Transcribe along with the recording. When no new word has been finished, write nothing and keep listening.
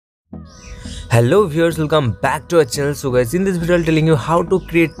Hello viewers, welcome back to our channel. So guys, in this video I'll telling you how to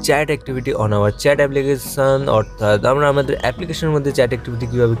create chat activity on our chat application অর্থাৎ আমরা আমাদের অ্যাপ্লিকেশনের মধ্যে chat activity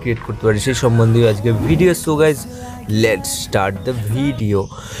কিভাবে create করতে পারি সেই সম্বন্ধে আজকে video. So guys, let's start the video.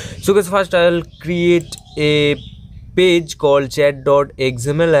 So guys, first I'll create a page called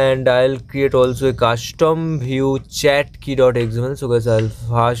chat.xml and I'll create also a custom view chatkey.xml. So guys, I'll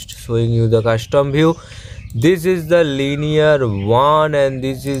first showing you the custom view. This is the linear one and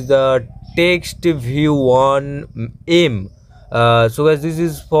this is the text view 1m. So guys, this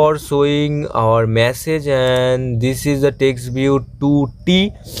is for showing our message and this is the text view 2t.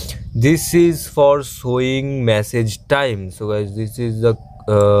 This is for showing message time. So guys, this is the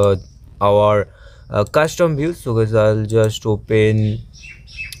our custom view. So guys, I'll just open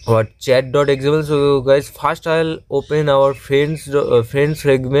our chat.xml. So guys, first I'll open our friends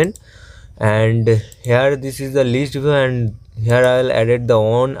segment, and here this is the list view, and here I'll added the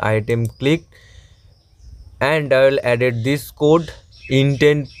on item click, and I'll added this code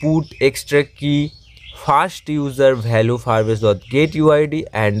intent put extra key first user value firebase.get uid,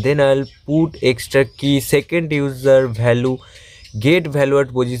 and then I'll put extra key second user value get value at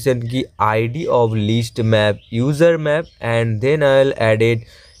position key id of list map user map, and then I'll added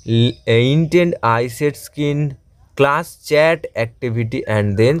intent I set skin class chat activity,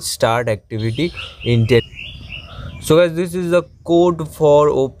 and then start activity intent. So guys, this is the code for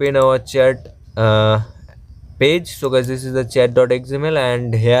open our chat page. So guys, this is the chat.xml, and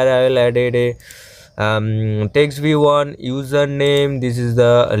here I will added a text view 1 username. This is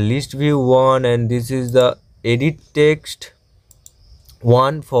the list view 1, and this is the edit text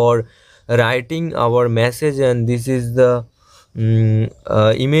 1 for writing our message, and this is the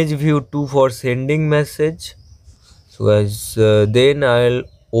image view 2 for sending message. So guys, then I'll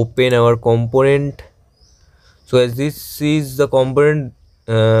open our component. So guys, this is the component.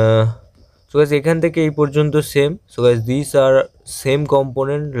 So guys, এখান থেকে এই পর্যন্ত same. So guys, these are same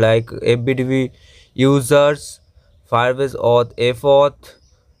component like FBDB users, firebase auth, fauth,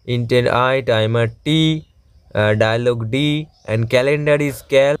 intent I, timer T, dialog D, and calendar is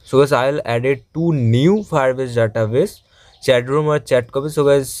cal. So guys, I'll added two new firebase database, Chatroom or Chatcopy. So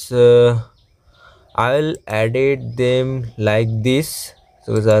guys, I'll added them like this. So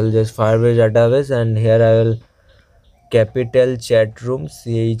guys, I'll just firebase database, and here I will capital Chatroom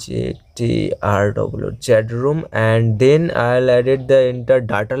CHATRW Chatroom, and then I'll added the enter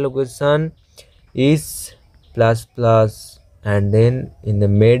data location is ++, and then in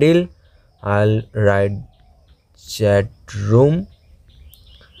the middle I'll write Chatroom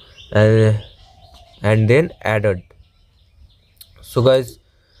and then added. So guys,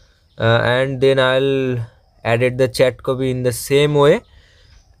 and then I'll added the Chatcopy in the same way,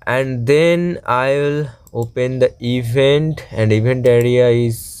 and then I'll open the event, and event area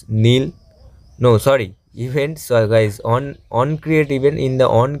is nil. No, sorry, event. So guys, on create event, in the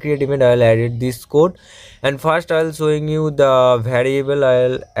on create event I'll added this code, and first I'll showing you the variable.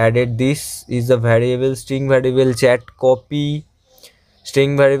 I'll added this is the variable string variable Chatcopy,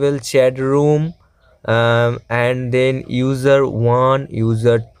 string variable Chatroom, and then user 1,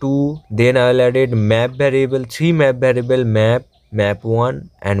 user 2. Then I'll added map variable, 3 map variable, map 1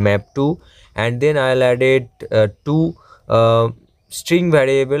 and map 2, and then I'll added 2 string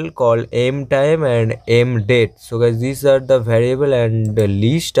variable called m time and m date. So guys, these are the variable, and the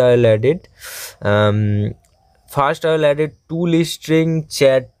list I'll added. First I'll added 2 list string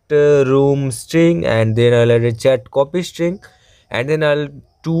chat room string, and then I'll added chat copy string, and then I'll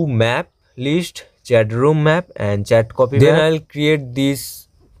 2 map list chat room map and chat copy. Then map. I'll create this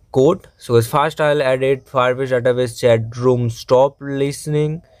code. So as first I'll added firebase database chat room stop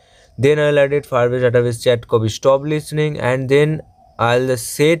listening, then I'll added firebase database chat copy stop listening, and then I'll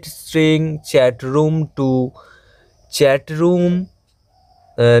set string chat room to chat room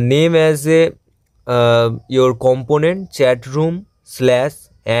name as a your component chat room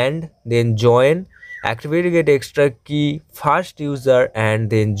 /and then join activity get extra key first user, and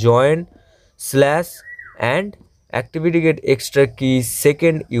then join /and activity get extra key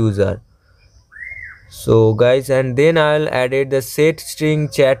second user. So guys, and then I'll added the set string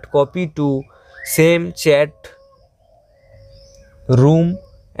chat copy to same chat room,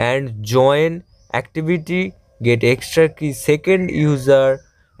 and join activity get extra key second user,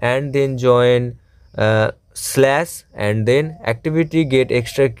 and then join / and then activity get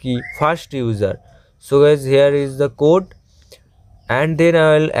extra key first user. So guys, here is the code, and then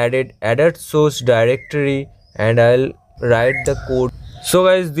I'll added source directory, and I'll write the code. So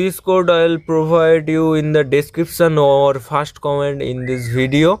guys, this code I'll provide you in the description or first comment in this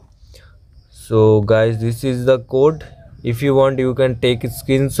video. So guys, this is the code. If you want, you can take a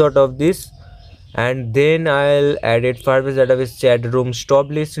screenshot of this. And then I'll edit firebase database chat room stop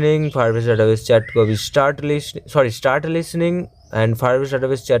listening, firebase database chat copy start listening, and firebase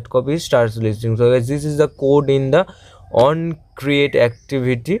database chat copy starts listening. So guys, this is the code in the on create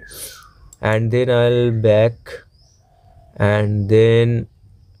activity. And then I'll back, and then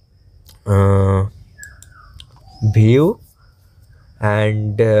view,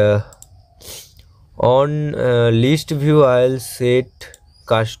 and on list view I'll set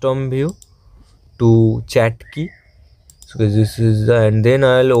custom view to chat key. So this is the, and then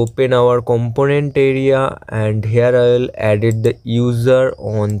I'll open our component area, and here I'll added the user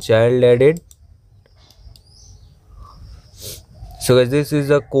on child added. So guys, this is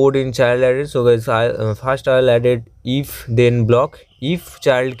the code in child added. So guys, first I'll added if then block, if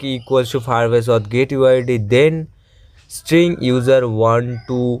child key equals to firebase or get UID, then string user want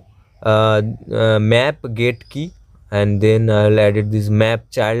to map get key, and then I'll added this map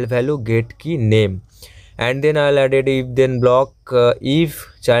child value get key name. And then I'll added if then block, if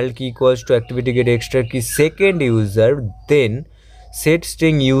child key equals to activity get extra key second user, then set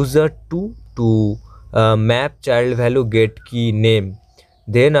string user to map child value get key name.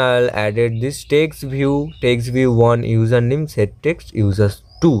 Then I'll added this text view one username set text users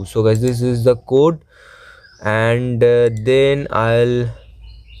 2. So guys, this is the code. And then I'll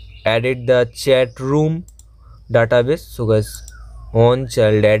added the chat room database. So guys, on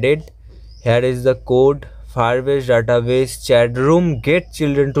child added, here is the code, firebase database chat room get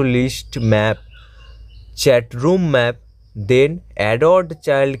children to list map chat room map, then add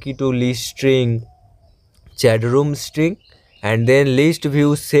child key to list string chat room string, and then list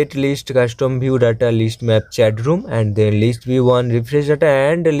view set list custom view data list map chat room, and then list view 1 refresh data,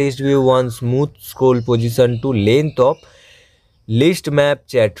 and list view 1 smooth scroll position to length of list map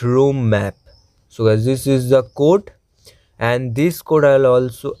chat room map. So guys, this is the code. And this code I'll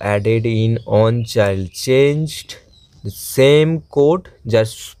also added in on child changed, the same code,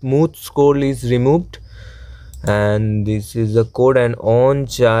 just smooth scroll is removed. And this is the code, and on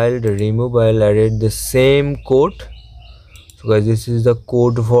child remove I'll added the same code. So guys, this is the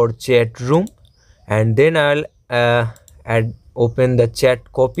code for chat room. And then I'll open the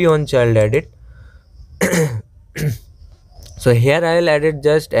chat copy on child added. So here I'll added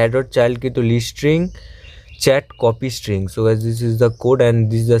just add child key to list string chat copy string. So guys, this is the code,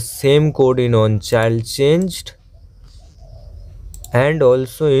 and this is the same code in on child changed and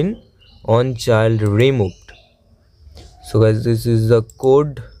also in on child removed. So guys, this is the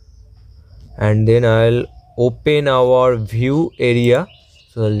code. And then I'll open our view area.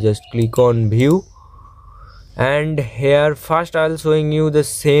 So I'll just click on view, and here first I'll showing you the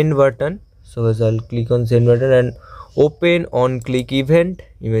send button. So guys, I'll click on send button and open on click event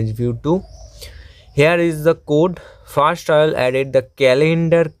image view 2. Here is the code. First I'll added the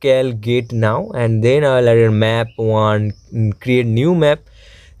calendar cal get now, and then I'll add map 1 create new map,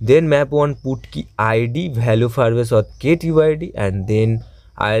 then map 1 put key id value firebase or get uid, and then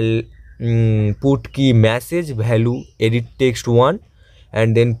I'll put key message value edit text 1,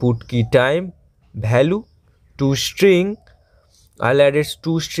 and then put key time value to string. I'll add it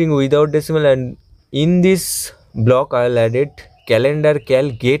to string without decimal, and in this block I'll added calendar cal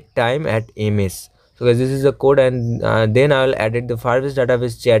get time at ms. So guys, this is the code. And then I'll added the firebase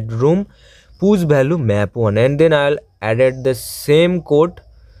database chat room push value map 1, and then I'll added the same code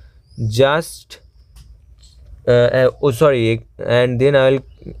just and then I'll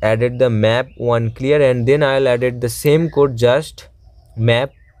added the map 1 clear, and then I'll added the same code just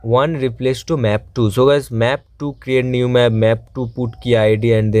map 1 replace to map 2. So guys, map 2 create new map, map 2 put key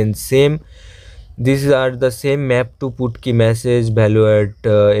id, and then same these are the same map to put key message value at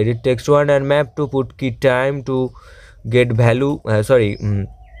edit text 1, and map to put key time to get value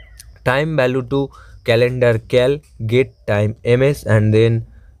time value to calendar cal get time ms, and then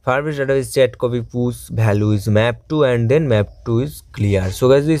firebase database chat copy push value is map 2, and then map 2 is clear. So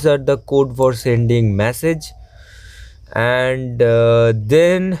guys, these are the code for sending message. And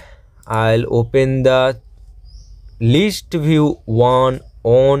then I'll open the list view 1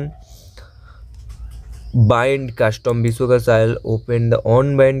 on bind custom view. So guys, I'll open the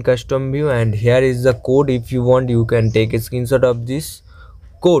on bind custom view, and here is the code. If you want, you can take a screenshot of this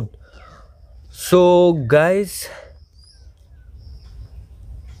code. So guys,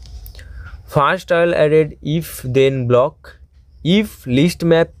 first I'll added if then block, if list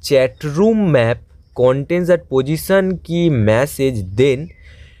map chat room map contains that position key message, then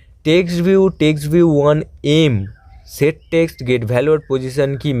text view 1 m set text get value at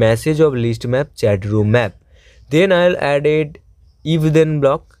position key message of list map chat room map. Then I'll added if then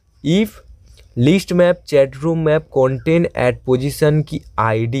block, if list map chatroom map contain at position की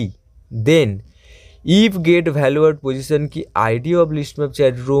id, then if get value at position की id of list map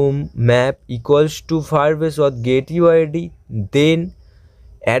chatroom map equals to firebase or get uid, then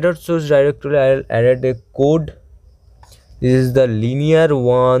add source directory I'll add a code. This is the linear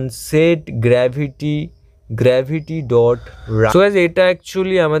one set gravity dot right. So guys এটা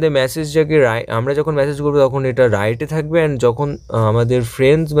actually আমাদের মেসেজটাকে আমরা যখন message করব তখন এটা রাইটে থাকবে, and যখন আমাদের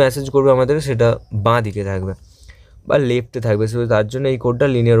ফ্রেন্ডস মেসেজ করবে আমাদের সেটা বাঁ দিকে থাকবে বা লেফটে থাকবে। সো তার জন্য এই কোডটা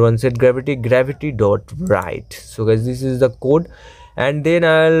linear one set gravity dot right. So guys this is the code, and then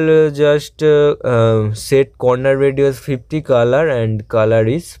I'll just set corner radius 50, color, and color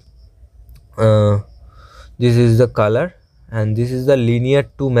is this is the color, and this is the linear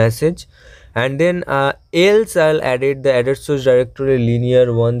to message, and then else I'll added the added source directory linear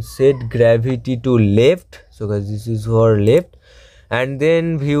one set gravity to left. So guys this is for left, and then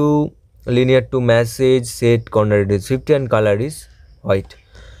view linear to message set corner radius 50 and color is white,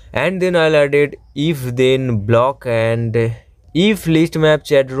 and then I'll added if then block, and if list map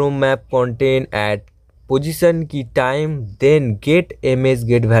chatroom map contain at position key time, then get image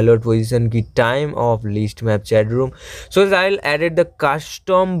get value at position key time of list map chatroom. So I'll added the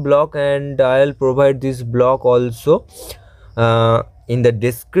custom block, and I'll provide this block also in the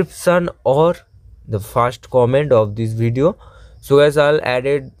description or the first comment of this video. So guys I'll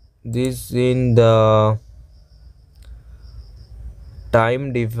added this in the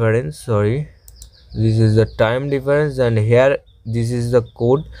time difference, sorry, this is the time difference, and here this is the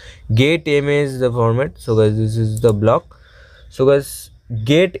code get image the format. So guys this is the block. So guys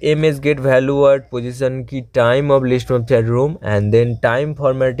get image get value at position key time of list of chatroom, and then time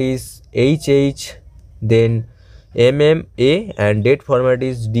format is hh, then mma, and date format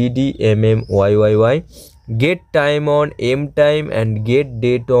is ddmmyy. Get time on m time and get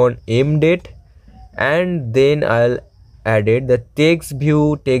date on m date, and then I'll added the text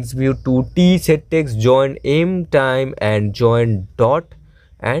view to t set text join m time and join dot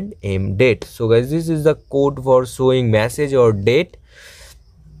and m date. So guys this is the code for showing message or date.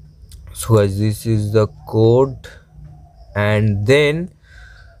 So guys this is the code, and then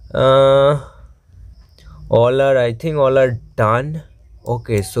I think all are done.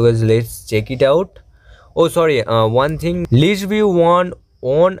 Okay, so guys let's check it out. Oh sorry, one thing, list view one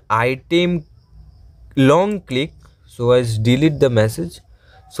on item long click. So guys delete the message.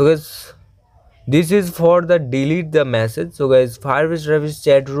 So guys this is for the delete the message. So guys firebase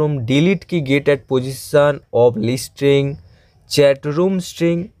chatroom delete key get at position of list string chatroom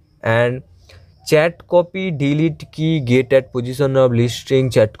string, and Chatcopy delete key get at position of list string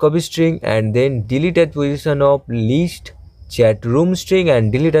Chatcopy string, and then delete at position of list chatroom string,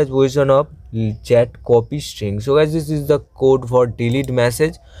 and delete at position of Chatcopy string. So guys this is the code for delete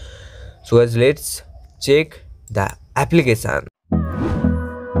message. So guys let's check the application.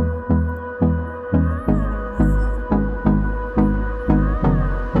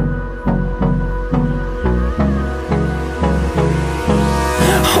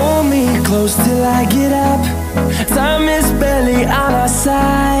 Hold me close till I get up. Time is barely on our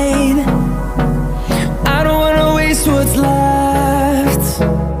side. I don't wanna waste what's left.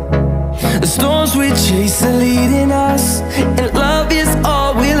 The storms we chase are leading us, and love is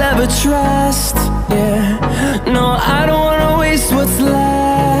all we'll ever trust. Yeah, no, I don't